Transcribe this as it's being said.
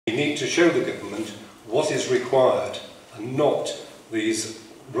We need to show the government what is required and not these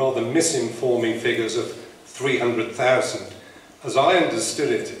rather misinforming figures of 300,000. As I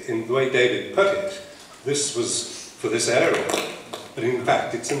understood it, in the way David put it, this was for this area, but in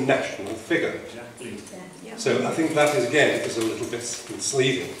fact it's a national figure. Exactly. Yeah. So I think that is, again, is a little bit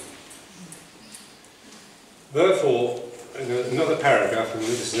misleading. Therefore, in another paragraph, and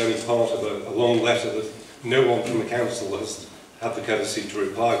this is only part of a long letter that no one from the council has had the courtesy to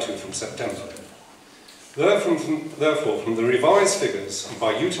reply to from September. Therefore, from the revised figures, and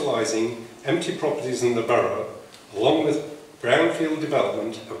by utilising empty properties in the borough, along with brownfield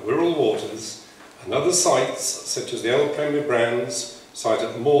development of Wirral waters and other sites such as the old Premier Brown's site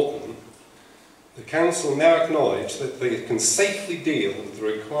at Morton, the council now acknowledge that they can safely deal with the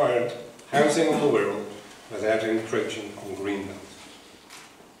required housing on the Wirral without encroaching on Greenbelt.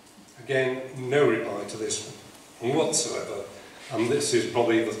 Again, no reply to this one whatsoever, and this is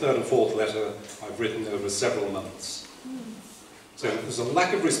probably the third or fourth letter I've written over several months. So there's a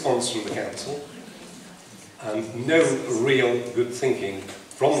lack of response from the council and no real good thinking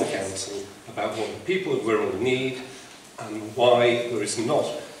from the council about what the people of Wirral need and why there is not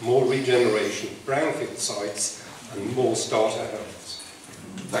more regeneration of brownfield sites and more starter homes.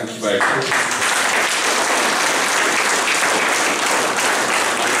 Thank you very much.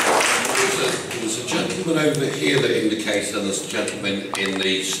 There was a gentleman over here that indicated, and there's a gentleman in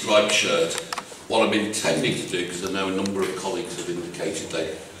the striped shirt. What I'm intending to do, because I know a number of colleagues have indicated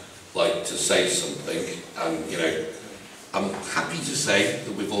they'd like to say something, and you know, I'm happy to say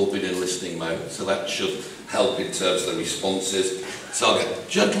that we've all been in listening mode, so that should help in terms of the responses. So I'll get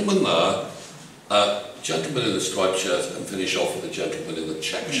gentleman there, gentleman in the striped shirt, and finish off with the gentleman in the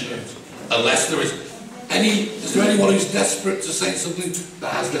check shirt. Unless there is there anyone who's desperate to say something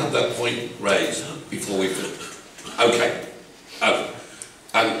that has to have that point raised before we finish? Okay.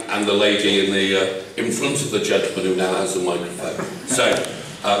 And the lady in front of the gentleman who now has a microphone. So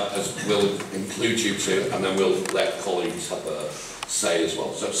we'll include you two, and then we'll let colleagues have a say as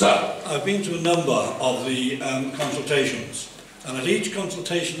well. So, sir. I've been to a number of the consultations, and at each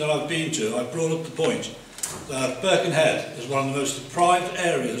consultation that I've been to, I've brought up the point that Birkenhead is one of the most deprived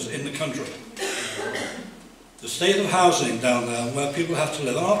areas in the country. The state of housing down there, where people have to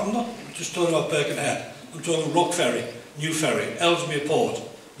live, and I'm not just talking about Birkenhead, I'm talking Rock Ferry, New Ferry, Ellesmere Port,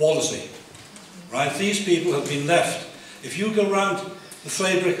 Wallasey. Right? These people have been left. If you go round the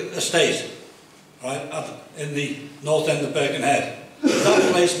Flaybrick estate, right, in the north end of Birkenhead,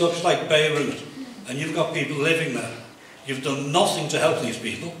 that place looks like Beirut, and you've got people living there. You've done nothing to help these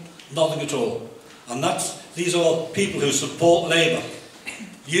people, nothing at all. And these are people who support Labour.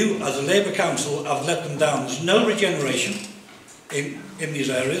 You, as a Labour council, have let them down. There's no regeneration in these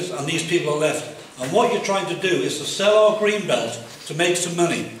areas, and these people are left. And what you're trying to do is to sell our green belt to make some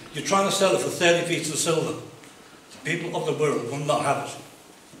money. You're trying to sell it for 30 feet of silver. The people of the world will not have it.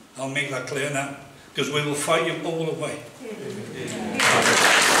 I'll make that clear now, because we will fight you all the way.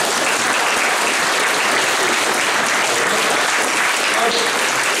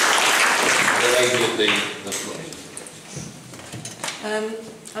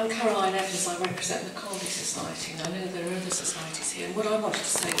 I'm Caroline Evans, I represent the Colby Society, and I know there are other societies here, and what I wanted to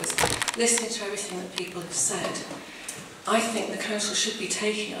say was, listening to everything that people have said, I think the council should be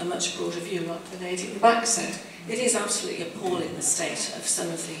taking a much broader view, like the lady at the back said. It is absolutely appalling, the state of some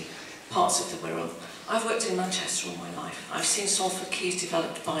of the parts of the Wirral. I've worked in Manchester all my life. I've seen Salford Quays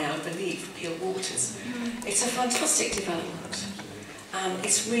developed by, I believe, Peel Waters. It's a fantastic development, and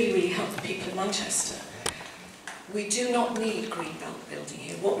it's really, really helped the people of Manchester. We do not need greenbelt building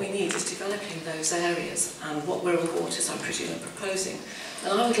here. What we need is developing those areas, and what Wirral Waters, I presume, are proposing.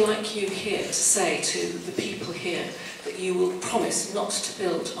 And I would like you here to say to the people here that you will promise not to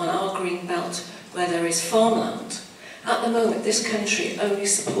build on our green belt where there is farmland. At the moment, this country only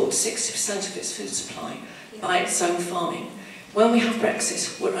supports 60% of its food supply by its own farming. When we have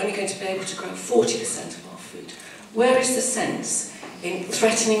Brexit, we're only going to be able to grow 40% of our food. Where is the sense in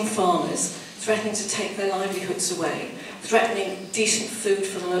threatening farmers, threatening to take their livelihoods away, threatening decent food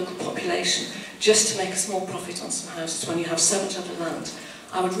for the local population just to make a small profit on some houses when you have so much other land?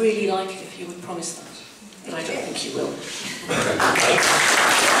 I would really like it if you would promise that, but I don't think you will.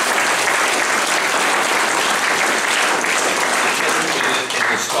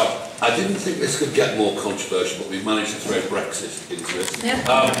 I didn't think this could get more controversial, but we've managed to throw Brexit into it. Yeah.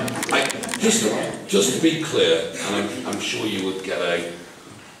 Just to be clear, and I'm sure you would get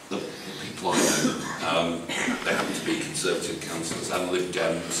the people I know, they happen to be Conservative councillors and Lib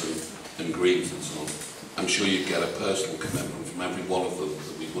Dems and Greens and so on. I'm sure you'd get a personal commitment from every one of them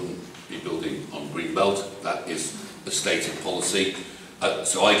that we wouldn't be building on Greenbelt. That is the stated policy.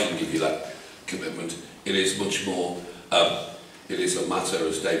 so I can give you that commitment. It is much more, it is a matter,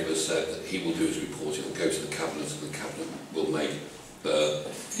 as David has said, that he will do his report, it will go to the Cabinet, and the Cabinet will make the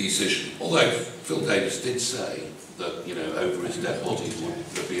decision. Although Phil Davis did say that, you know, over his dead body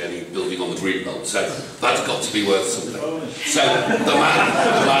would be any building on the greenbelt, so that's got to be worth something. So the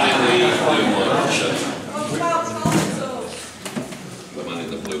man in the blue and white shirt. The man in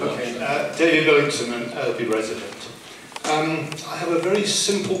the blue and white shirt. David Billington, an Irby resident. I have a very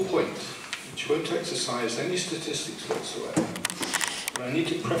simple point, which won't exercise any statistics whatsoever. But I need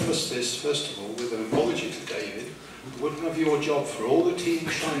to preface this, first of all, with an apology to David. I wouldn't have your job for all the team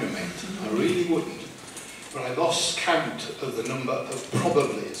Chinamen. I really wouldn't. But I lost count of the number of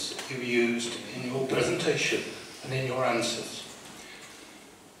probablys you used in your presentation and in your answers.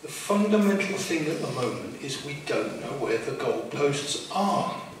 The fundamental thing at the moment is we don't know where the goalposts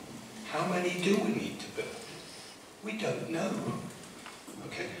are. How many do we need to build? We don't know.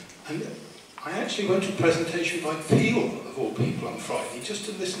 Okay, and I actually went to a presentation by Peel, of all people, on Friday, just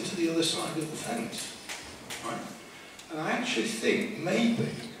to listen to the other side of the fence. Right? And I actually think maybe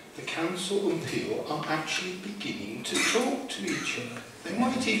the Council and Peel are actually beginning to talk to each other. They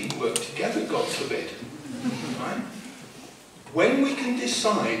might even work together, God forbid. Right? When we can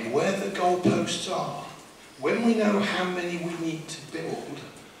decide where the goalposts are, when we know how many we need to build,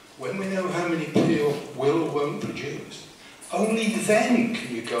 when we know how many Peel will or won't produce, only then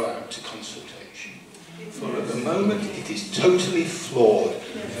can you go out to consultation. For at the moment it is totally flawed.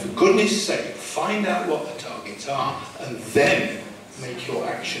 For goodness sake, find out what the targets are and then make your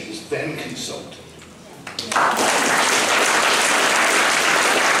actions, then consult.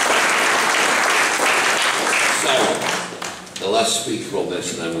 So, the last speaker on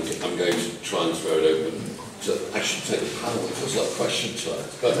this, and then I'm going to try and throw it open. So I should take the panel, it feels like question time.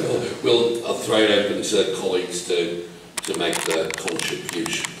 But I'll throw it open to colleagues to make their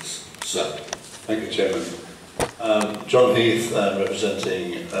contributions. So, thank you, Chairman. John Heath,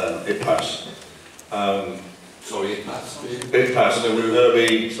 representing IPAS. Sorry, IPAS. IPAS,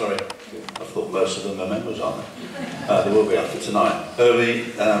 Irby, sorry, I thought most of them are members, aren't they? They will be after tonight.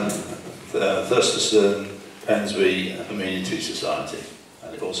 Irby, Thurston, Pensby Amenity Society.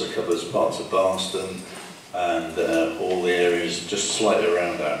 And it also covers parts of Barston and all the areas just slightly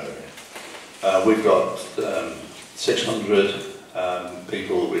around that area. We've got 600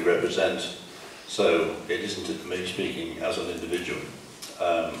 people that we represent, so it isn't me speaking as an individual.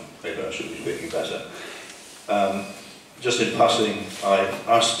 Maybe I should be speaking better. Just in passing, I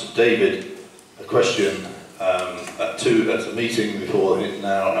asked David a question at a meeting before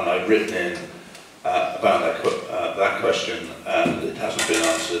now, and I've written in about that question, and it hasn't been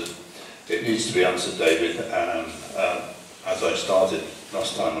answered. It needs to be answered, David. As I started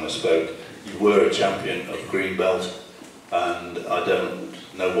last time when I spoke, you were a champion of Greenbelt, and I don't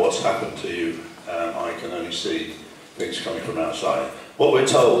know what's happened to you. I can only see things coming from outside. What we're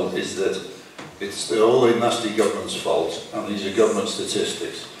told is that it's all the nasty government's fault, and these are government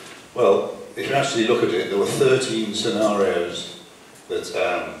statistics. Well, if you actually look at it, there were 13 scenarios that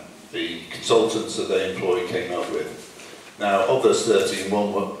the consultants that they employed came up with. Now, of those 13,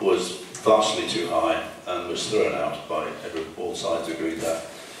 one was vastly too high and was thrown out by all sides agreed that.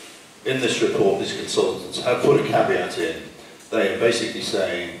 In this report, these consultants have put a caveat in. They are basically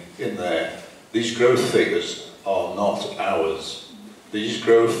saying in there, these growth figures are not ours. These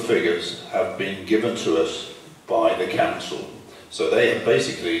growth figures have been given to us by the council. So they have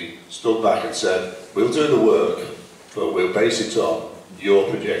basically stood back and said, we'll do the work, but we'll base it on your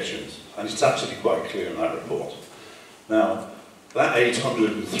projections. And it's actually quite clear in that report. Now, that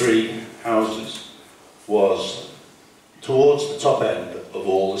 803 houses was towards the top end of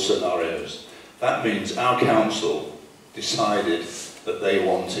all the scenarios. That means our council decided that they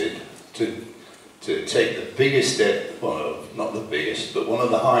wanted to take the biggest, well, not the biggest, but one of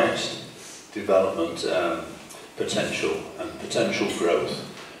the highest development potential and potential growth.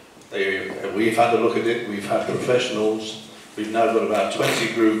 We've had a look at it, we've had professionals, we've now got about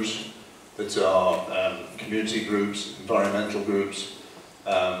 20 groups that are community groups, environmental groups,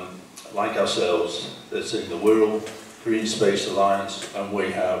 like ourselves, that's in the Wirral Green Space Alliance, and we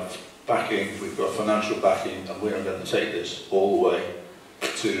have backing, we've got financial backing, and we are going to take this all the way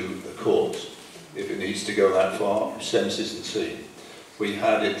to the courts. If it needs to go that far, census and see. We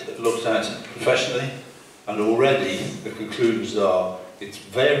had it looked at professionally, and already the conclusions are it's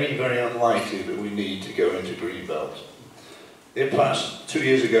very, very unlikely that we need to go into Greenbelt. IPAS 2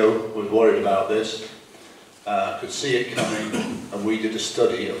 years ago was worried about this, could see it coming, and we did a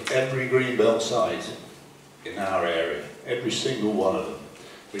study of every Greenbelt site in our area, every single one of them.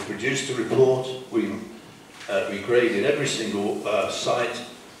 We produced a report, we We graded every single site,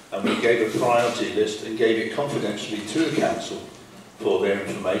 and we gave a priority list and gave it confidentially to the council for their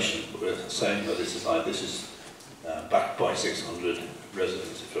information. We're saying that this is backed by 600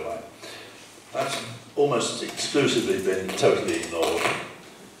 residents, if you like. That's almost exclusively been totally ignored,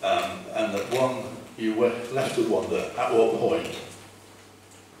 and that you were left to wonder at what point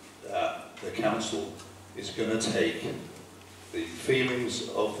the council is going to take the feelings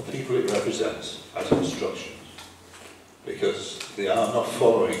of the people it represents as instructions, because they are not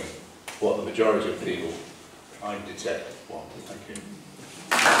following what the majority of people, I detect, want. Thank you.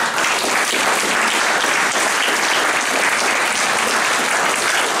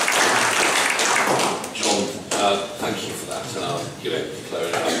 John, thank you for that, and I'll declare it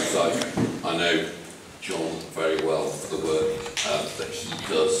because I know John very well for the work that he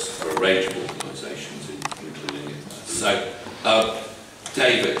does for a range of organisations, including it. So,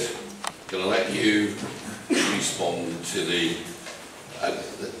 David, I'm going to let you respond to the...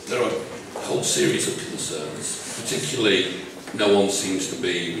 there are a whole series of concerns, particularly no one seems to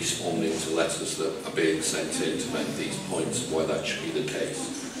be responding to letters that are being sent in to make these points of why that should be the case.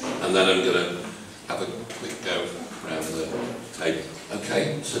 And then I'm going to have a quick go around the table.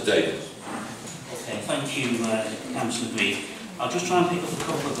 Okay, so David. Okay, thank you, Councillor Green. I'll just try and pick up a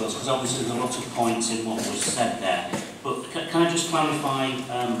couple of those, because obviously there's a lot of points in what was said there. But can I just clarify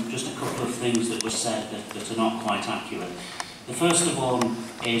just a couple of things that were said that are not quite accurate? The first of all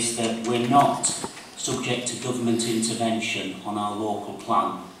is that we're not subject to government intervention on our local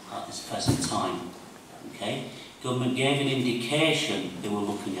plan at this present time. Okay? Government gave an indication they were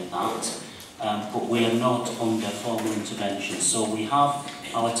looking at that, but we are not under formal intervention. So we have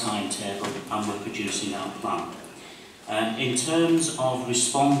our timetable and we're producing our plan. In terms of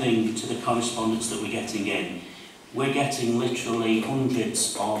responding to the correspondence that we're getting in, we're getting literally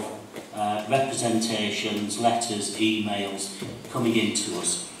hundreds of representations, letters, emails coming into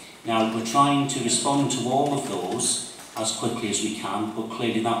us. Now, we're trying to respond to all of those as quickly as we can, but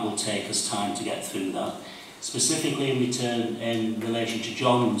clearly that will take us time to get through that. Specifically in relation to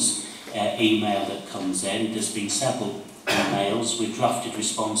John's email that comes in, there's been several emails. We've drafted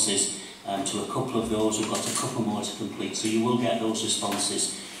responses to a couple of those. We've got a couple more to complete, so you will get those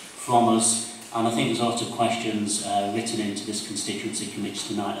responses from us. And I think there's a lot of questions written into this constituency committee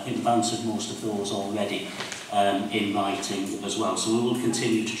tonight. I think we've answered most of those already in writing as well. So we will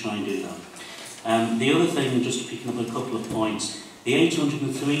continue to try and do that. The other thing, just picking up a couple of points, the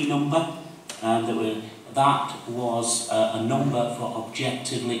 803 number, that was a number for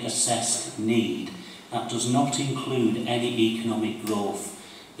objectively assessed need. That does not include any economic growth.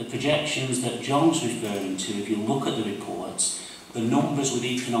 The projections that John's referring to, if you look at the reports, the numbers with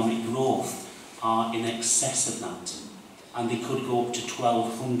economic growth are in excess of that, and they could go up to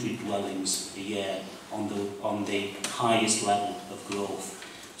 1,200 dwellings a year on the highest level of growth.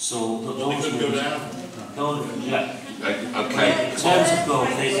 So those could go down. Yeah. Okay. In terms of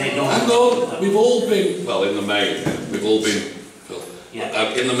growth, they don't. Hang on, we've all been in the main. We've all been.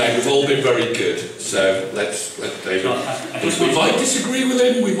 Yeah. In the main, we've all been very good. So let's David. So we might disagree with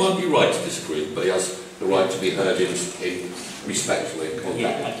him. We might be right to disagree, but he has the right to be heard in respectfully.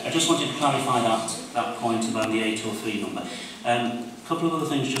 Yeah, I just wanted to clarify that point about the 803 number. A couple of other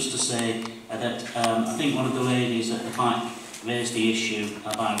things just to say that I think one of the ladies at the back raised the issue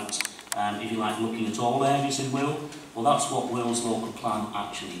about, if you like, looking at all areas in Wirral. Well, that's what Wirral's local plan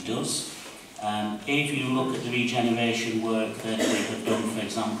actually does. If you look at the regeneration work that we have done, for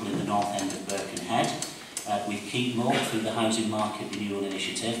example, in the north end of Birkenhead, with Cllr through the Housing Market Renewal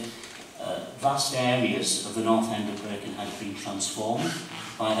Initiative, vast areas of the north end of Birkenhead have been transformed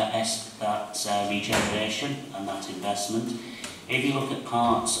by that regeneration and that investment. If you look at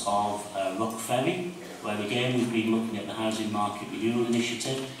parts of Rock Ferry, where again we've been looking at the Housing Market Renewal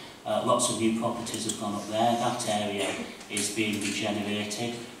Initiative, lots of new properties have gone up there. That area is being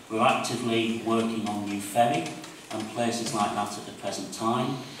regenerated. We're actively working on New Ferry and places like that at the present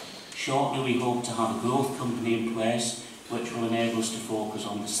time. Shortly we hope to have a growth company in place which will enable us to focus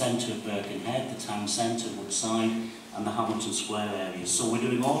on the centre of Birkenhead, the town centre, Woodside and the Hamilton Square areas. So we're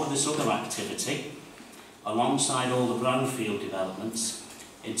doing all of this other activity alongside all the brownfield developments.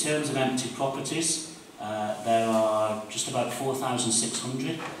 In terms of empty properties, there are just about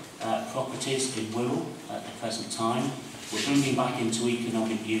 4,600 properties in Wirral at the present time. We're bringing back into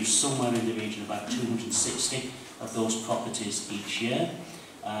economic use somewhere in the region of about 260 of those properties each year.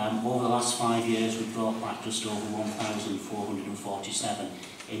 Over the last 5 years, we've brought back just over 1,447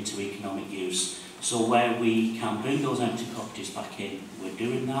 into economic use. So where we can bring those empty properties back in, we're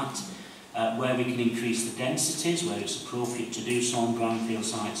doing that. Where we can increase the densities, where it's appropriate to do so on brownfield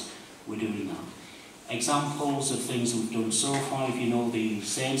sites, we're doing that. Examples of things that we've done so far, if you know the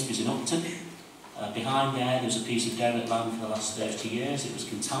Sainsbury's in Upton, behind there's a piece of derelict land for the last 30 years. It was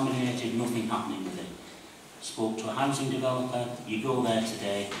contaminated, nothing happening with it. Spoke to a housing developer. You go there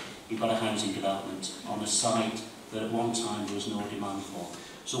today, you've got a housing development on a site that at one time there was no demand for.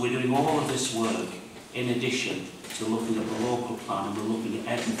 So we're doing all of this work in addition to looking at the local plan, and we're looking at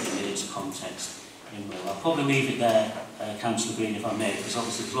everything in its context in Wirral. I'll probably leave it there, Councillor Green, if I may, because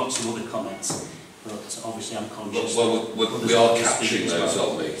obviously there's lots of other comments, but obviously I'm conscious. Well, we are capturing those,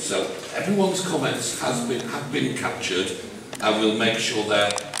 aren't we? So everyone's comments have been captured, and we'll make sure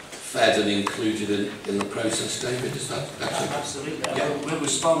they're fed and included in the process. David, is that okay? Absolutely. Yeah. We'll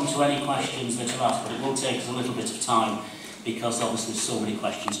respond to any questions that are asked, but it will take us a little bit of time because obviously there's so many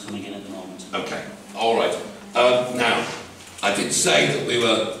questions coming in at the moment. Okay. All right. Now, I did say that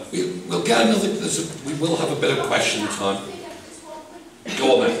we'll get another. We will have a bit of question time.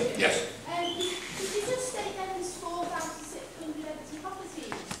 Go on then. Yes. Did you just state that there's 4,600 empty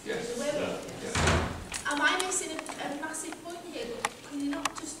properties? Yes. Yeah. Am I missing a massive point here? Can you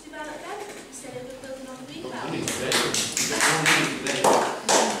not just develop them instead of building on the green belt?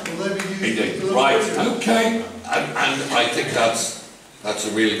 Right. Okay. And I think that's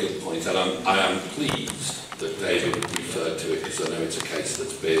a really good point, and I am pleased that David referred to it, because I know it's a case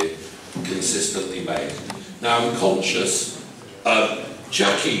that's been consistently made. Now I'm conscious,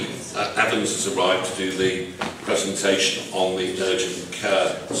 Jackie Evans has arrived to do the presentation on the urgent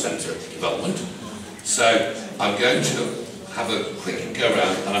care centre development, so I'm going to have a quick go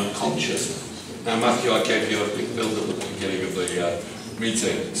around, and I'm conscious. Now Matthew, I gave you a big build-up at the beginning of the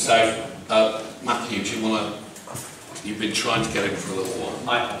meeting, so Matthew, do you want to... You've been trying to get in for a little while.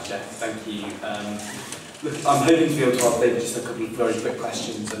 I have, Jeff. Thank you. Look, I'm hoping to be able to ask David just a couple of very quick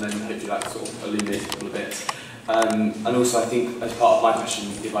questions, and then hopefully that sort of illuminates a couple of bits. And also, I think as part of my question,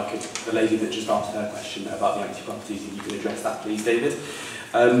 if I could, the lady that just asked her question about the empty properties, if you could address that, please, David.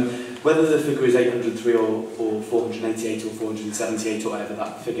 Whether the figure is 803 or 488 or 478 or whatever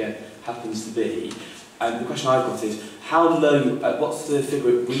that figure happens to be, the question I've got is, how low, what's the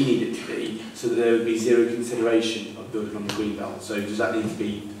figure we need it to be so that there would be zero consideration of building on the green belt? So does that need to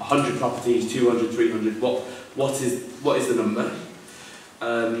be 100 properties, 200, 300? What is the number?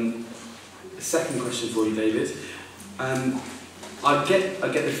 Second question for you, David. I get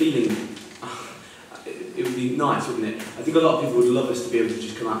the feeling it would be nice, wouldn't it? I think a lot of people would love us to be able to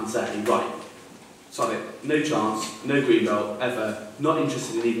just come out and say, right, sorry, no chance, no green belt, ever, not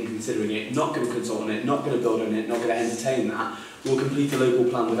interested in even considering it, not going to consult on it, not going to build on it, not going to entertain that, we'll complete a local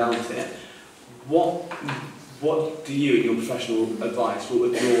plan without it. What do you, in your professional advice, what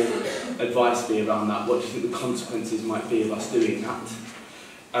would your advice be around that? What do you think the consequences might be of us doing that?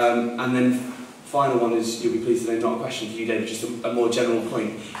 And then final one is, you'll be pleased to know, not a question for you, David, just a more general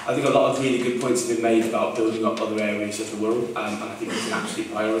point. I think a lot of really good points have been made about building up other areas of the world, and I think it's an absolute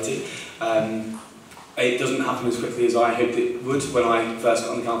priority. It doesn't happen as quickly as I hoped it would. When I first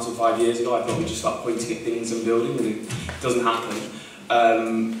got on the council 5 years ago, I thought we'd just start pointing at things and building, and it doesn't happen.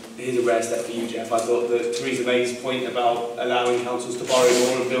 Here's a rare step for you, Jeff. I thought that Theresa May's point about allowing councils to borrow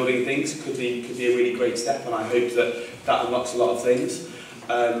more and building things could be a really great step, and I hope that unlocks a lot of things.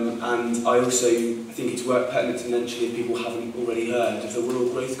 And I also think it's pertinent to mention, if people haven't already heard, of the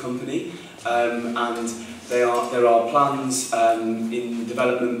Wirral Growth Company, and there are plans in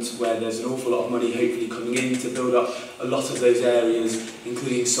development where there's an awful lot of money hopefully coming in to build up a lot of those areas,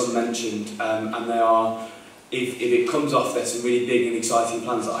 including some mentioned, and they are, if it comes off, there's some really big and exciting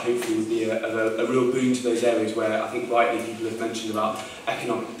plans that hopefully would be a real boon to those areas where I think rightly people have mentioned about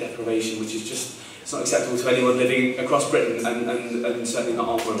economic deprivation, which is just, it's not acceptable to anyone living across Britain, and certainly not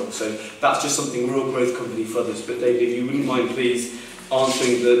on Wirral. So that's just something Wirral Growth Company for others. But David, if you wouldn't mind please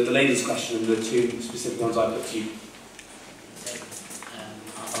answering the lady's question and the two specific ones I put to you.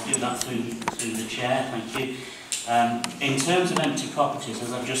 I'll do that through the chair, thank you. In terms of empty properties,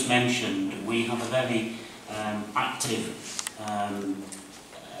 as I've just mentioned, we have a very active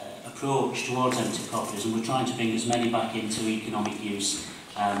approach towards empty properties, and we're trying to bring as many back into economic use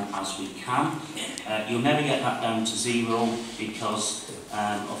as we can. You'll never get that down to zero because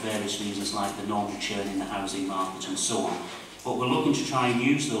of various reasons like the normal churn in the housing market and so on. But we're looking to try and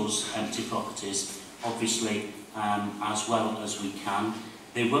use those empty properties, obviously, as well as we can.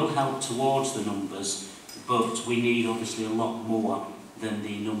 They will help towards the numbers, but we need obviously a lot more than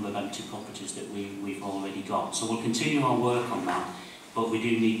the number of empty properties that we've already got. So we'll continue our work on that, but we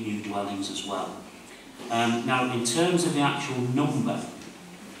do need new dwellings as well. Now, in terms of the actual number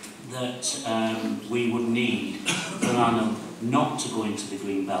that we would need per annum not to go into the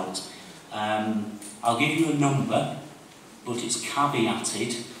green belt, I'll give you a number, but it's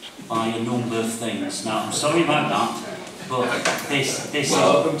caveated by a number of things. Now, I'm sorry about that, but this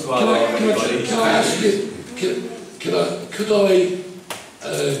well, can I ask you, could I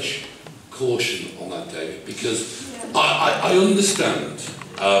urge caution on that, David? Because I understand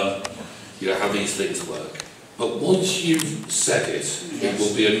you know, how these things work, but once you've said it, it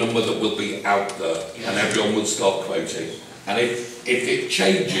will be a number that will be out there, and everyone will start quoting. And if it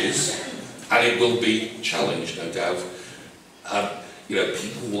changes, and it will be challenged, no doubt, you know,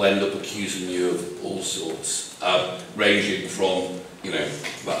 people will end up accusing you of all sorts, ranging from, you know,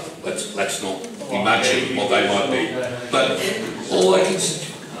 well, let's not imagine what they might be. But all I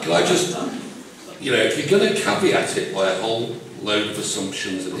can I just, you know, if you're going to caveat it by a whole load of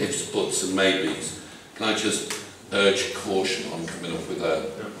assumptions and ifs, buts and maybes, can I just urge caution on coming up with a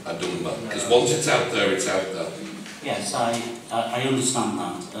number? Because once it's out there, it's out there. Yes, I understand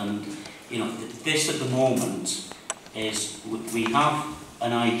that, and you know, this at the moment is we have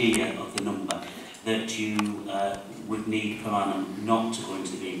an idea of the number that you would need per annum not to go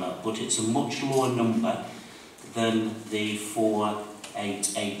into the green belt, but it's a much lower number than the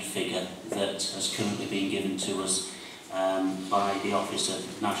 488 figure that has currently been given to us by the Office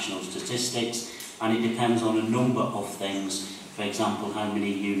of National Statistics, and it depends on a number of things. For example, how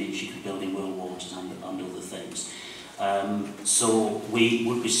many units you could build in Wirral waters and other things. So we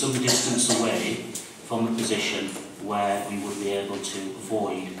would be some distance away from a position where we would be able to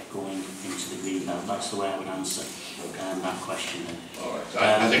avoid going into the green belt. That's the way I would answer that question. All right.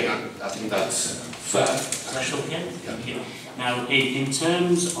 I think that's fair. That's okay. Thank you. Now, in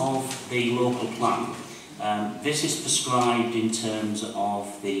terms of the local plan, this is prescribed in terms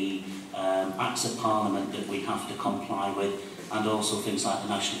of the Acts of Parliament that we have to comply with, and also things like the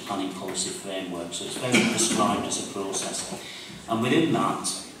National Planning Policy Framework. So it's very prescribed as a process. And within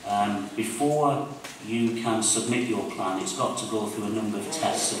that, before you can submit your plan, it's got to go through a number of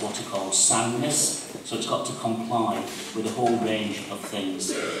tests of what are called soundness. So it's got to comply with a whole range of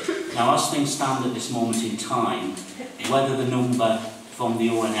things. Now, as things stand at this moment in time, whether the number from the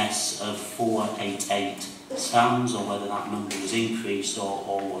ONS of 488 stands or whether that number is increased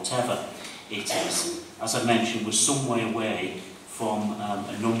or whatever it is, as I mentioned, we're some way away from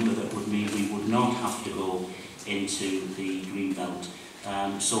a number that would mean we would not have to go into the green belt.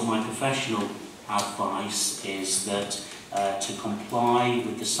 So my professional advice is that to comply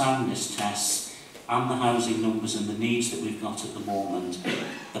with the soundness tests and the housing numbers and the needs that we've got at the moment,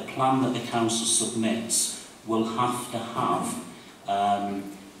 the plan that the council submits will have to have an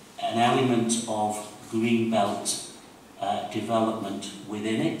element of green belt development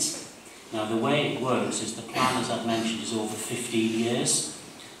within it. Now, the way it works is the plan, as I've mentioned, is over 15 years.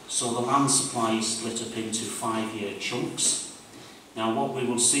 So the land supply is split up into 5-year chunks. Now, what we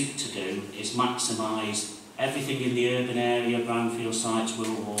will seek to do is maximise everything in the urban area, brownfield sites,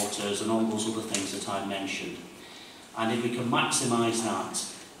 Wirral waters, and all those other things that I've mentioned. And if we can maximise that,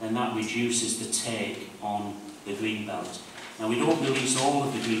 then that reduces the take on the green belt. Now, we don't release all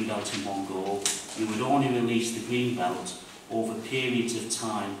of the green belt in one go. We would only release the green belt over periods of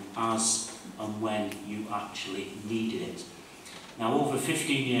time as and when you actually needed it. Now, over a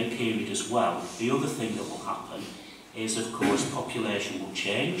 15-year period as well, the other thing that will happen is, of course, population will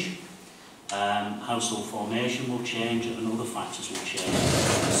change, household formation will change, and other factors will change.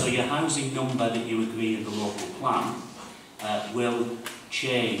 So your housing number that you agree in the local plan will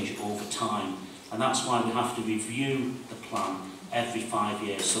change over time, and that's why we have to review the plan every 5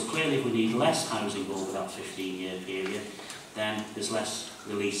 years. So clearly, if we need less housing over that 15-year period, then there's less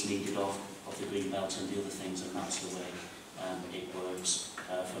release needed of the green belt and the other things, and that's the way it works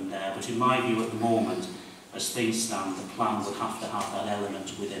from there. But in my view, at the moment, as things stand, the plan would have to have that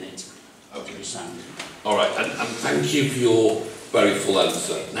element within it. Okay. All right, and thank you for your very full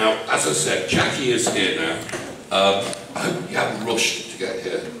answer. Now, as I said, Jackie is here now. I hope you haven't rushed to get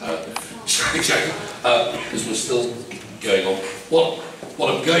here, Jackie, because we're still going on. What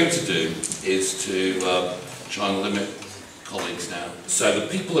I'm going to do is to try and limit colleagues now. So the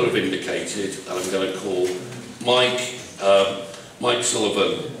people that have indicated, and I'm going to call Mike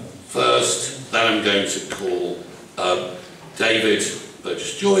Sullivan first, then I'm going to call David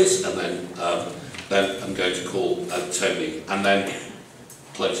Burgess-Joyce, and then I'm going to call Tony, and then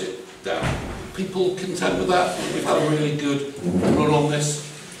close it down. People content with that? We've had a really good run on this.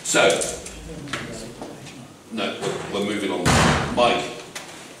 So, no, we're moving on. Mike.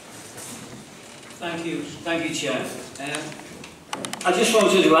 Thank you, Chair. I just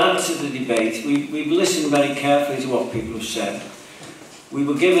wanted to add to the debate. We've listened very carefully to what people have said. We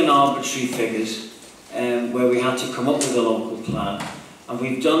were given arbitrary figures where we had to come up with a local plan, and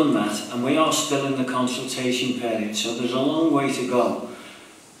we've done that, and we are still in the consultation period, so there's a long way to go.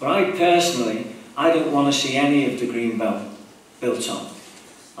 But I personally, I don't want to see any of the green belt built on.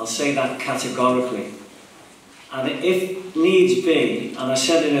 I'll say that categorically. And if needs be, and I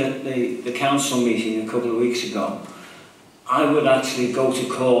said it at the council meeting a couple of weeks ago, I would actually go to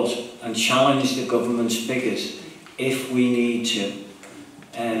court and challenge the government's figures if we need to.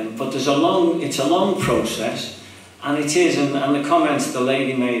 But it's a long process, and it is, and the comments the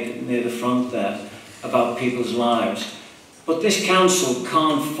lady made near the front there about people's lives. But this council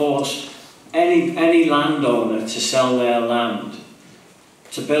can't force any landowner to sell their land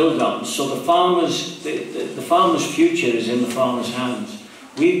to build on. So the farmer's future is in the farmer's hands.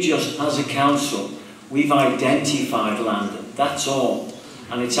 We've just, as a council, we've identified land, that's all.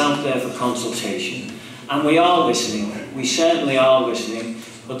 And it's out there for consultation. And we are listening, we certainly are listening,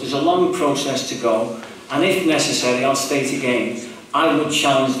 but there's a long process to go. And if necessary, I'll state again, I would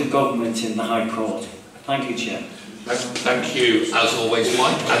challenge the government in the High Court. Thank you, Chair. Thank you, as always,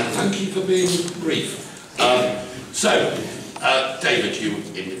 Mike, and thank you for being brief. David, you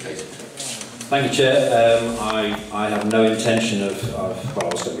indicated. Thank you, Chair. I have no intention of well, I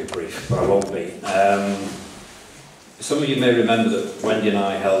was going to be brief, but I won't be. Some of you may remember that Wendy and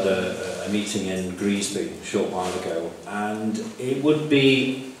I held a meeting in Greasby a short while ago, and it would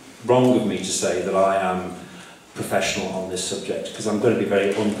be wrong of me to say that I am professional on this subject, because I'm going to be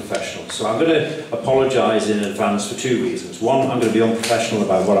very unprofessional. So I'm going to apologise in advance for two reasons. One, I'm going to be unprofessional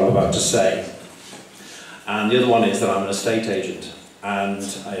about what I'm about to say, and the other one is that I'm an estate agent, and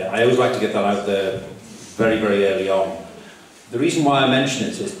I always like to get that out there very, very early on. The reason why I mention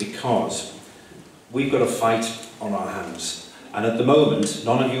it is because we've got a fight on our hands, and at the moment,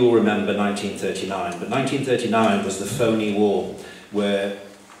 none of you will remember 1939, but 1939 was the phony war, where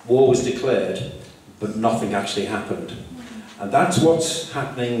war was declared but nothing actually happened. And that's what's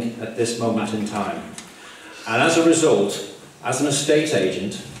happening at this moment in time. And as a result, as an estate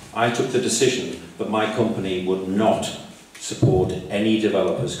agent, I took the decision that my company would not support any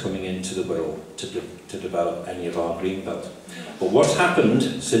developers coming into the Wirral to develop any of our greenbelt. But what's happened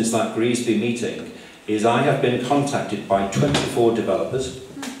since that Greasby meeting is I have been contacted by 24 developers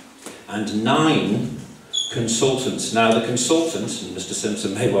and 9 consultants. Now the consultants, and Mr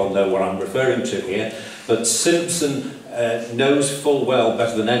Simpson may well know what I'm referring to here, but Simpson knows full well,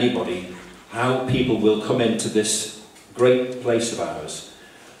 better than anybody, how people will come into this great place of ours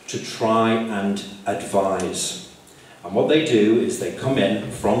to try and advise. And what they do is they come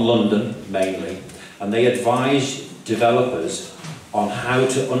in from London mainly, and they advise developers on how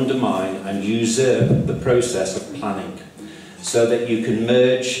to undermine and usurp the process of planning, so that you can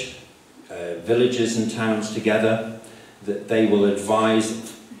merge villages and towns together, that they will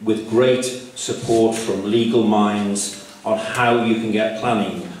advise with great support from legal minds on how you can get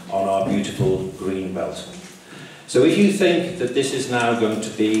planning on our beautiful green belt. So if you think that this is now going to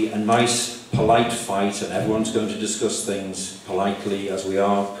be a nice, polite fight and everyone's going to discuss things politely as we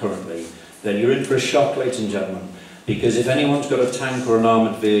are currently, then you're in for a shock, ladies and gentlemen. Because if anyone's got a tank or an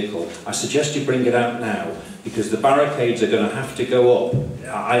armoured vehicle, I suggest you bring it out now, because the barricades are going to have to go up.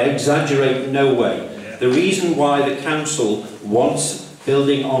 I exaggerate no way. The reason why the council wants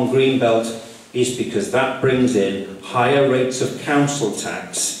building on Greenbelt is because that brings in higher rates of council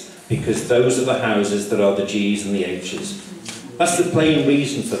tax, because those are the houses that are the G's and the H's. That's the plain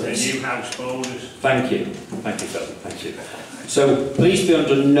reason for this. The new house builders. Thank you. Thank you, Phil. Thank you. So please be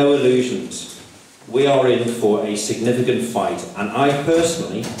under no illusions. We are in for a significant fight, and I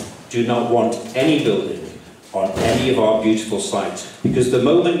personally do not want any building on any of our beautiful sites, because the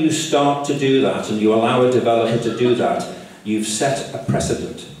moment you start to do that and you allow a developer to do that, you've set a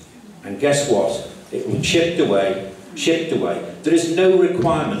precedent. And guess what? It will chipped away. There is no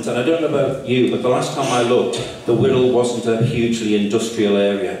requirement, and I don't know about you, but the last time I looked, the Wirral wasn't a hugely industrial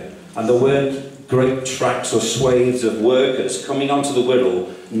area, and there weren't great tracts or swathes of workers coming onto the Wirral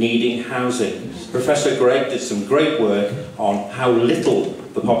needing housing. Professor Gregg did some great work on how little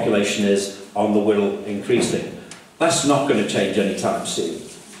the population is on the Wirral increasing. That's not going to change anytime soon.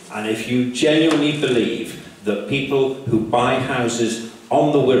 And if you genuinely believe that people who buy houses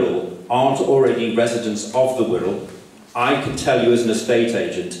on the Wirral aren't already residents of the Wirral, I can tell you as an estate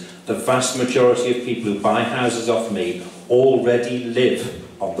agent, the vast majority of people who buy houses off me already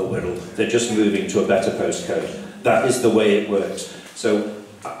live on the Wirral. They're just moving to a better postcode. That is the way it works. So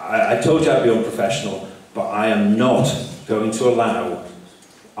I told you I'd be unprofessional, but I am not going to allow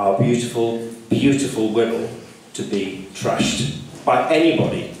our beautiful, beautiful Wirral to be trashed by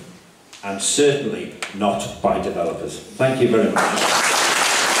anybody, and certainly not by developers. Thank you very much.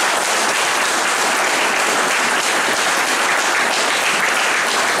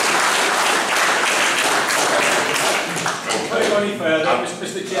 Any further, Mr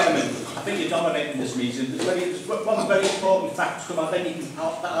Mr. Chairman. I think you're dominating this meeting. There's one very important fact to come out, then you can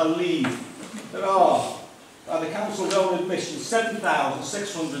that I'll leave. There are, by the council's own admission,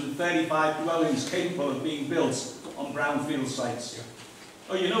 7,635 dwellings capable of being built on brownfield sites.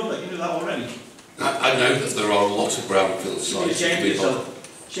 Oh, you know that? You know that already? I know that there are a lot of brownfield sites. You change yourself.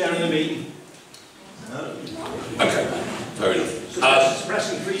 Chairing the meeting. Okay, fair enough.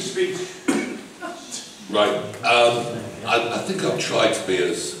 Suppressing free speech. Right. I think I've tried to be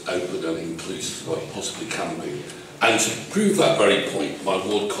as open and inclusive as I possibly can be. And to prove that very point, my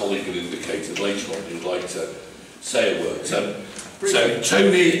ward colleague had indicated later on he'd like to say a word. So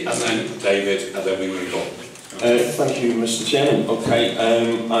Tony, and then David, and then we move on. Thank you, Mr. Chairman. Okay,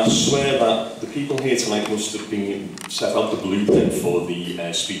 I swear that the people here tonight must have been set out the blueprint for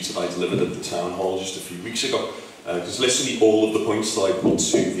the speech that I delivered at the town hall just a few weeks ago. Because literally all of the points that I put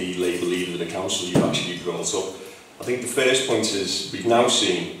to the Labour leader of the council you've actually brought up. I think the first point is we've now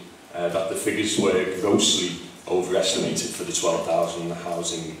seen that the figures were grossly overestimated for the 12,000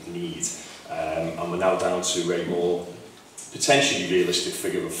 housing need, and we're now down to a more potentially realistic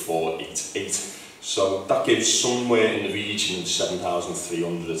figure of 488. So that gives somewhere in the region of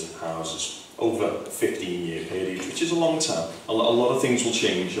 7,300 houses over a 15-year period, which is a long time. A lot of things will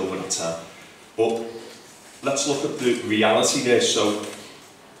change over that time. But let's look at the reality there. So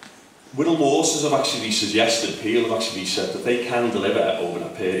Wirral Waters have actually suggested, Peel have actually said that they can deliver over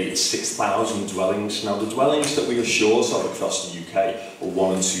that period 6,000 dwellings. Now the dwellings that we are short of across the UK are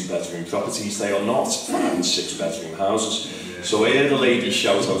 1 and 2 bedroom properties. They are not 5 and 6 bedroom houses. So I heard a lady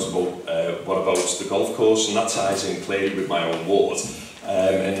shout out about what about the golf course, and that ties in clearly with my own ward,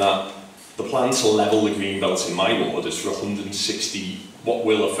 in that the plan to level the green belt in my ward is for 160 what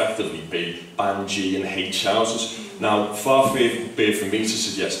will effectively be Band G and H houses. Now, far be it from me to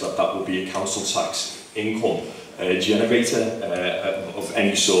suggest that that will be a council tax income generator of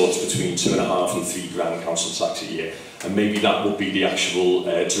any sort between 2.5 and 3 grand council tax a year, and maybe that will be the actual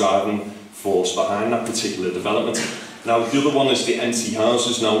driving force behind that particular development. Now, the other one is the empty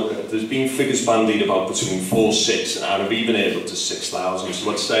houses. Now, there's been figures bandied about between 4, 6, and I've even heard up to 6,000. So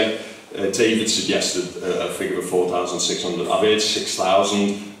let's say David suggested a figure of 4,600. I've heard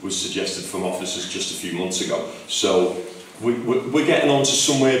 6,000 was suggested from officers just a few months ago. So we're getting on to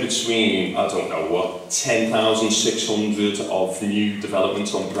somewhere between, I don't know what, 10,600 of new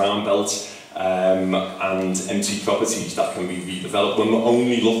development on brown belt and empty properties that can be redeveloped, when we're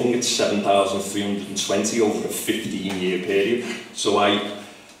only looking at 7,320 over a 15-year period. So I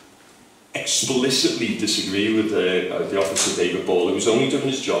explicitly disagree with the officer David Ball, who was only doing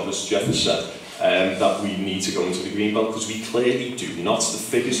his job, as Jeff has said, that we need to go into the green belt, because we clearly do not. The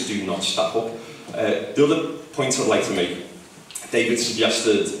figures do not stack up. The other point I'd like to make, David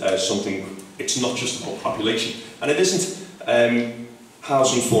suggested something, it's not just about population, and it isn't.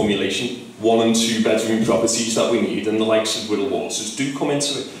 Housing formulation, 1 and 2 bedroom properties that we need, and the likes of Wirral Waters do come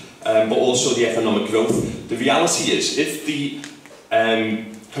into it, but also the economic growth. The reality is, if the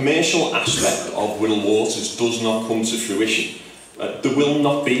commercial aspect of Wirral Waters does not come to fruition, there will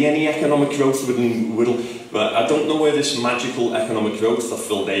not be any economic growth within Wirral. I don't know where this magical economic growth that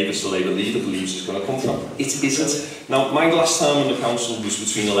Phil Davis, the Labour leader, believes is going to come from. It isn't. Now, my last time on the council was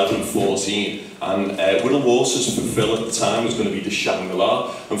between 11 and 14, and Wirral Waters for Phil at the time was going to be the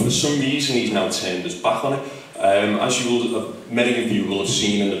Shangri-La, and for some reason he's now turned his back on it. As you will, many of you will have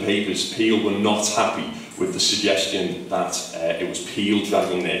seen in the papers, Peel were not happy with the suggestion that it was Peel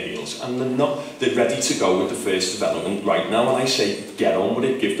dragging their heels, and they're ready to go with the first development right now, and I say get on with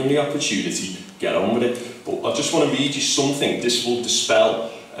it, give them the opportunity, get on with it. But I just want to read you something. This will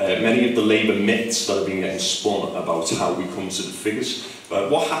dispel many of the Labour myths that have been getting spun about how we come to the figures.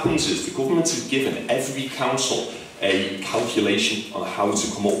 What happens is the government has given every council a calculation on how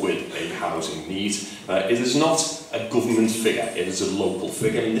to come up with a housing need. It is not a government figure, it is a local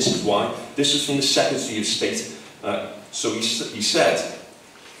figure, and this is why. This is from the Secretary of State. So he said,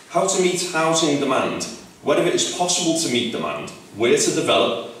 how to meet housing demand, whether it is possible to meet demand, where to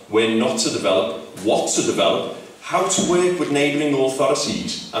develop, where not to develop, what to develop, how to work with neighbouring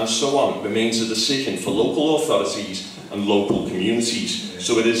authorities, and so on, remains a decision for local authorities and local communities.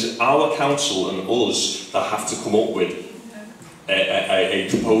 So it is our council and us that have to come up with a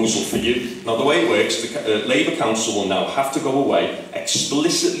proposal for you. Now, the way it works, the Labour Council will now have to go away,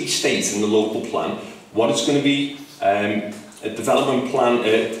 explicitly state in the local plan what is going to be a development plan,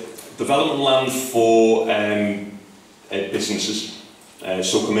 development land for businesses,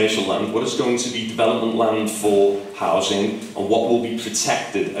 so commercial land, what is going to be development land for housing, and what will be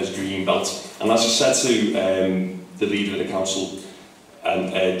protected as green belt. And as I said to the leader of the council,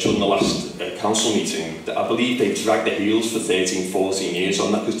 during the last council meeting, I believe they dragged their heels for 13, 14 years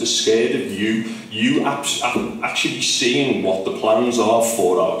on that because they're scared of you actually seeing what the plans are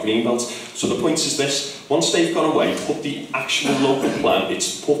for our greenbelt. So the point is this: once they've gone away, put the actual local plan,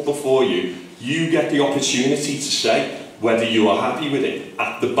 it's put before you, you get the opportunity to say whether you are happy with it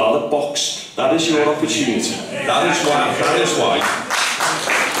at the ballot box. That is your opportunity. That is why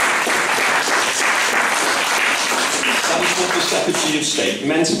what the Secretary of State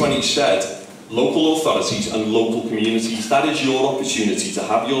meant when he said local authorities and local communities. That is your opportunity to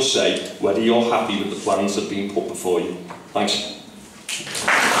have your say whether you're happy with the plans that have been put before you. Thanks.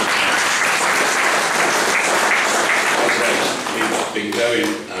 We've been going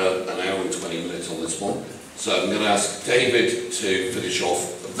an hour and 20 minutes on this one, so I'm going to ask David to finish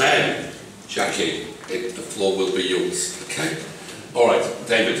off. Then, Jackie, the floor will be yours. Okay? All right,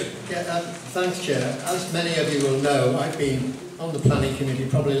 David. Yeah, thanks, Chair. As many of you will know, I've been on the planning committee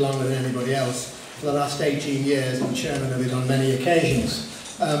probably longer than anybody else for the last 18 years and chairman of it on many occasions.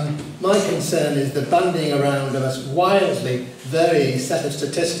 My concern is the banding around of us wildly varying set of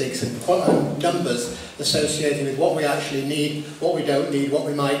statistics and numbers associated with what we actually need, what we don't need, what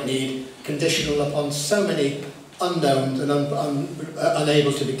we might need, conditional upon so many unknowns and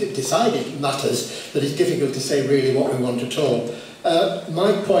unable to be decided matters that it's difficult to say really what we want at all.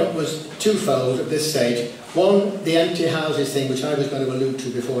 My point was twofold at this stage. One, the empty houses thing, which I was going to allude to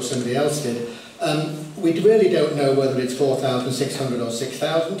before somebody else did. We really don't know whether it's 4,600 or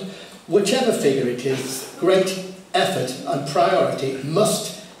 6,000. Whichever figure it is, great effort and priority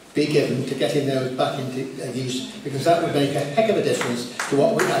must be given to getting those back into use, because that would make a heck of a difference to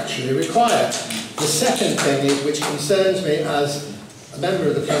what we actually require. The second thing is, which concerns me as a member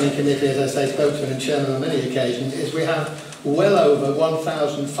of the planning committee, as I say, spokesman and chairman on many occasions, is we have well over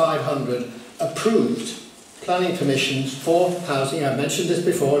 1,500 approved planning permissions for housing. I've mentioned this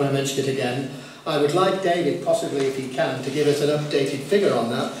before and I mentioned it again. I would like David, possibly if he can, to give us an updated figure on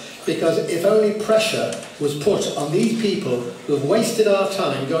that, because if only pressure was put on these people who have wasted our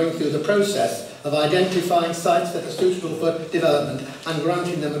time going through the process of identifying sites that are suitable for development and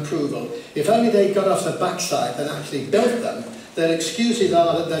granting them approval, if only they got off the backside and actually built them, their excuses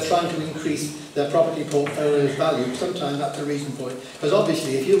are that they're trying to increase their property portfolio's value. Sometimes that's a reason for it. Because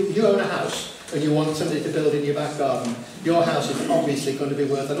obviously, if you own a house and you want somebody to build in your back garden, your house is obviously going to be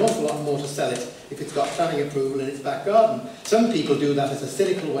worth an awful lot more to sell it if it's got planning approval in its back garden. Some people do that as a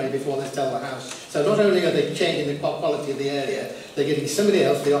cynical way before they sell the house. So not only are they changing the quality of the area, they're giving somebody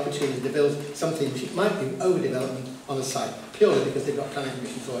else the opportunity to build something which might be overdevelopment on the site, purely because they've got planning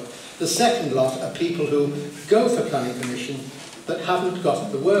permission for it. The second lot are people who go for planning permission but haven't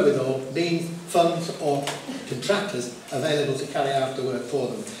got the wherewithal, means, funds or contractors available to carry out the work for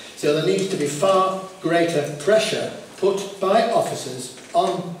them. So there needs to be far greater pressure put by officers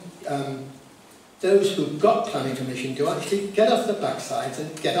on those who've got planning permission to actually get off the backsides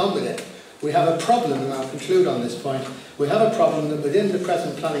and get on with it. We have a problem, and I'll conclude on this point, we have a problem that within the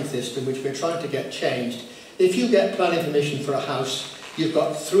present planning system, which we're trying to get changed, if you get planning permission for a house, you've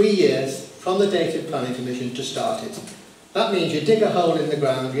got 3 years from the date of planning permission to start it. That means you dig a hole in the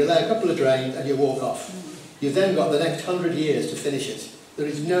ground, you lay a couple of drains and you walk off. You've then got the next 100 years to finish it. There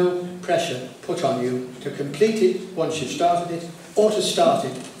is no pressure put on you to complete it once you've started it, or to start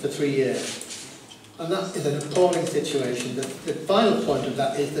it for 3 years. And that is an appalling situation. The final point of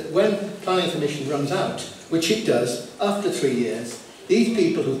that is that when planning permission runs out, which it does after 3 years, these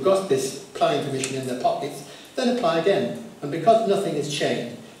people who've got this planning permission in their pockets then apply again. And because nothing has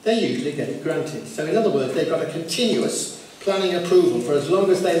changed, they usually get it granted. So in other words, they've got a continuous planning approval for as long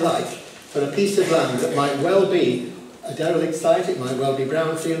as they like for a piece of land that might well be a derelict site, it might well be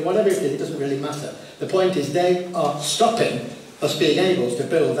brownfield, whatever it is, it doesn't really matter. The point is they are stopping us being able to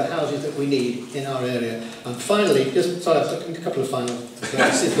build the houses that we need in our area. And finally, just, sorry, I've got a couple of final,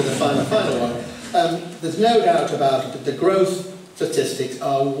 this is for the final one. There's no doubt about it that the growth statistics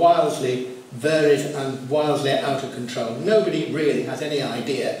are wildly varied and wildly out of control. Nobody really has any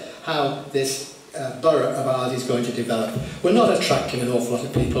idea how this borough of ours is going to develop. We're not attracting an awful lot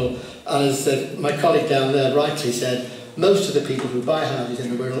of people. As my colleague down there rightly said, most of the people who buy houses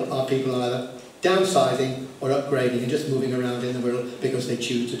in the Wirral are people either downsizing or upgrading and just moving around in the Wirral because they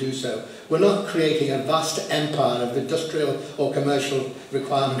choose to do so. We're not creating a vast empire of industrial or commercial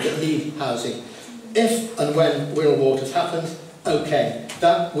requirements that need housing. If and when Wirral Waters happens, okay,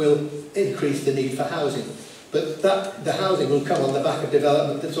 that will increase the need for housing. But the housing will come on the back of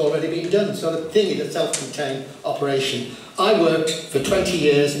development that's already been done. So the thing is a self-contained operation. I worked for 20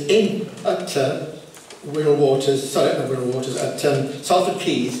 years at Wirral Waters, sorry, not Wirral Waters, at Salford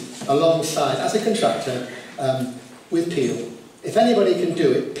Quays, alongside, as a contractor, with Peel. If anybody can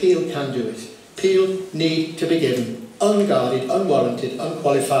do it, Peel can do it. Peel need to be given unguarded, unwarranted,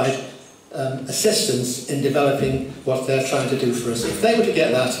 unqualified assistance in developing what they're trying to do for us. If they were to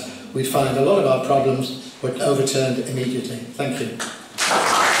get that, we'd find a lot of our problems were overturned immediately. Thank you.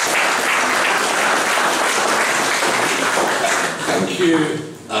 Thank you,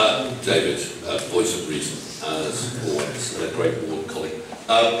 David, voice of reason, as always, a great ward colleague.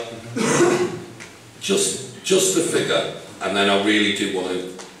 Just the figure, and then I really do want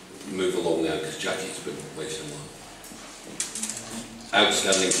to move along now because Jackie's been waiting a while.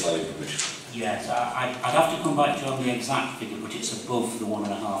 Outstanding planning permission. Yes, I'd have to come back to you on the exact figure, but it's above the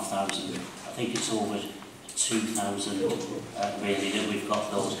 1,500. I think it's over 2,000 really that we've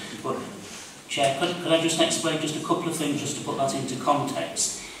got those. But Chair, could I just explain just a couple of things just to put that into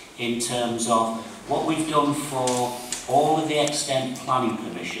context in terms of what we've done for all of the extent planning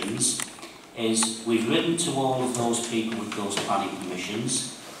permissions is we've written to all of those people with those planning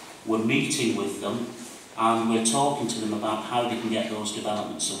permissions, we're meeting with them and we're talking to them about how they can get those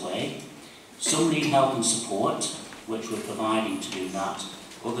developments away. Some need help and support, which we're providing to do that.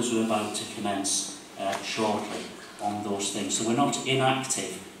 Others are about to commence shortly on those things. So we're not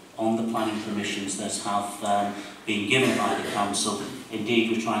inactive on the planning permissions that have been given by the council.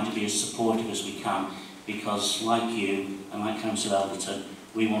 Indeed, we're trying to be as supportive as we can because, like you and like Councillor Elderton,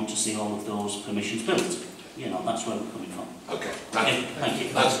 we want to see all of those permissions built. You know, that's where we're coming from. Okay, thank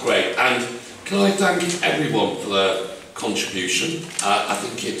you. That's great. And can I thank everyone for their contribution? I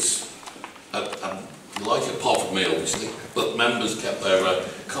think it's like a part of me, obviously, but members kept their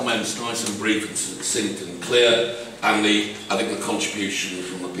comments nice and brief and succinct and clear. And I think the contribution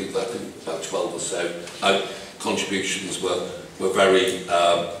from the people, I think about 12 or so, contributions were very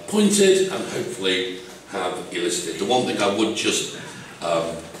pointed and hopefully have elicited. The one thing I would just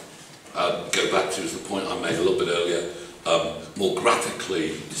go back to is the point I made a little bit earlier, more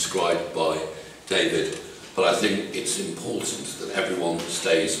graphically described by David, but I think it's important that everyone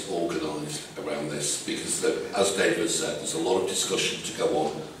stays organised around this because, as David said, there's a lot of discussion to go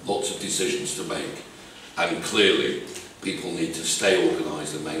on, lots of decisions to make. And clearly, people need to stay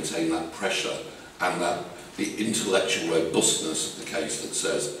organised and maintain that pressure and the intellectual robustness of the case that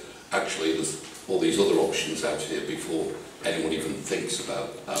says, actually, there's all these other options out here before anyone even thinks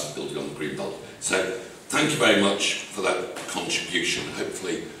about building on the green belt. So, thank you very much for that contribution.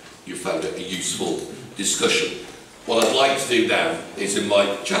 Hopefully, you found it a useful discussion. What I'd like to do now is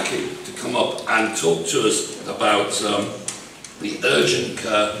invite Jackie to come up and talk to us about the urgent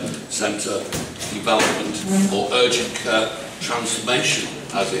care centre development or urgent care transformation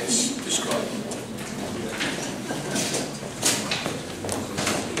as it's described.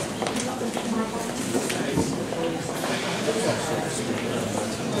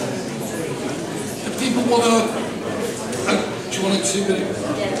 If people want to, do you want it 2 minutes?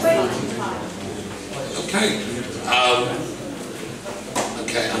 Okay.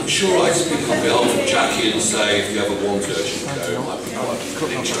 Okay, I'm sure I speak on behalf of Jackie and say if you ever want urgent care, it might be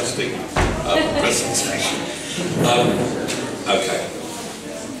quite an interesting presentation. Okay.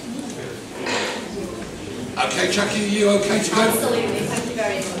 Okay, Jackie, are you okay to go? Absolutely, thank you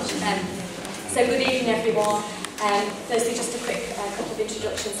very much. So good evening everyone. Firstly, just a quick couple of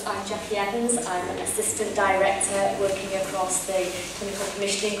introductions. I'm Jackie Evans. I'm an Assistant Director working across the Clinical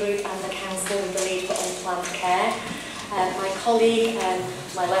Commissioning Group and the Council with the lead for unplanned care. My colleague,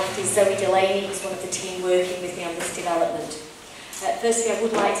 my left, is Zoe Delaney, who's one of the team working with me on this development. Firstly, I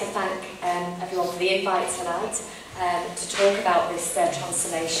would like to thank everyone for the invite tonight to talk about this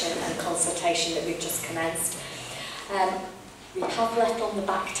transformation and consultation that we've just commenced. We have left on the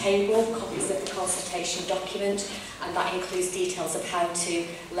back table copies of the consultation document, and that includes details of how to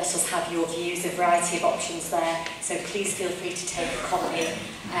let us have your views, a variety of options there, so please feel free to take a copy,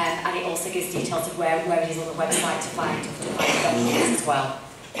 and it also gives details of where it is on the website to find documents as well.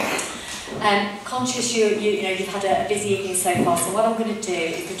 Conscious you've had a busy evening so far, so what I'm going to do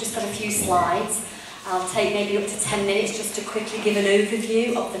is we've just got a few slides. I'll take maybe up to 10 minutes just to quickly give an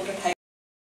overview of the proposal.